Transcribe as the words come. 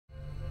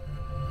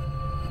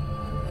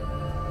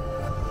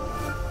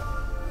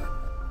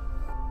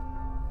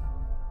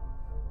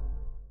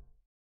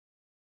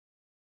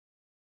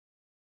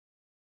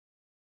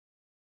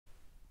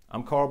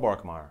I'm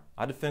Barkemeyer.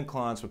 I defend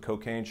clients with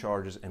cocaine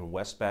charges in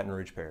West Baton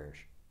Rouge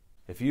Parish.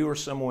 If you or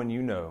someone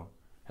you know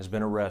has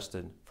been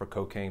arrested for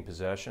cocaine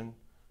possession,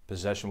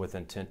 possession with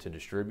intent to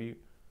distribute,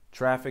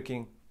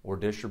 trafficking, or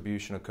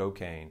distribution of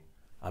cocaine,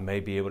 I may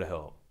be able to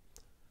help.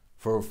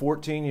 For over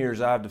 14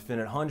 years, I have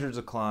defended hundreds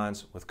of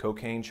clients with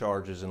cocaine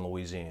charges in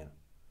Louisiana.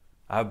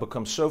 I have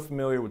become so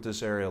familiar with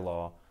this area of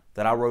law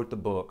that I wrote the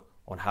book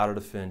on how to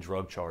defend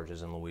drug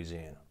charges in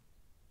Louisiana.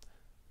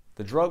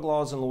 The drug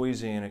laws in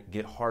Louisiana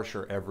get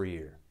harsher every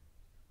year.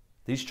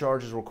 These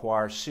charges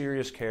require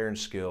serious care and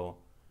skill,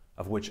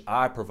 of which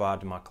I provide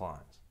to my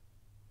clients.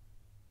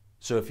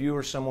 So if you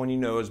or someone you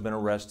know has been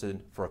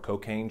arrested for a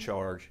cocaine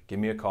charge, give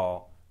me a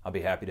call. I'll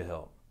be happy to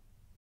help.